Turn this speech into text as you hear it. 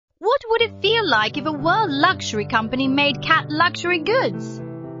What would it feel like if a world luxury company made cat luxury goods?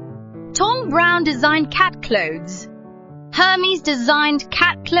 Thom Browne designed cat clothes. Hermes designed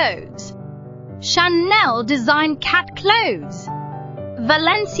cat clothes. Chanel designed cat clothes.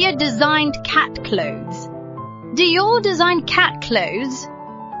 Valencia designed cat clothes. Dior designed cat clothes.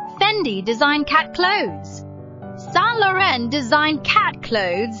 Fendi designed cat clothes. Saint Laurent designed cat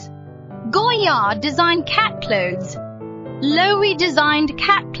clothes. Goyard designed cat clothes. Loewe designed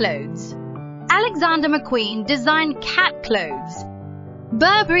cat clothes. Alexander McQueen designed cat clothes.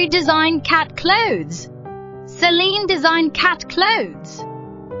 Burberry designed cat clothes. Celine designed cat clothes.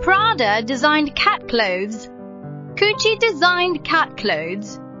 Prada designed cat clothes. Gucci designed cat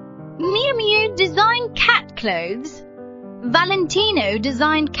clothes. Miu Miu designed cat clothes. Valentino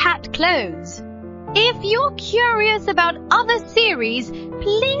designed cat clothes. If you're curious about other series,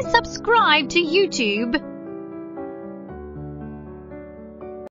 please subscribe to YouTube.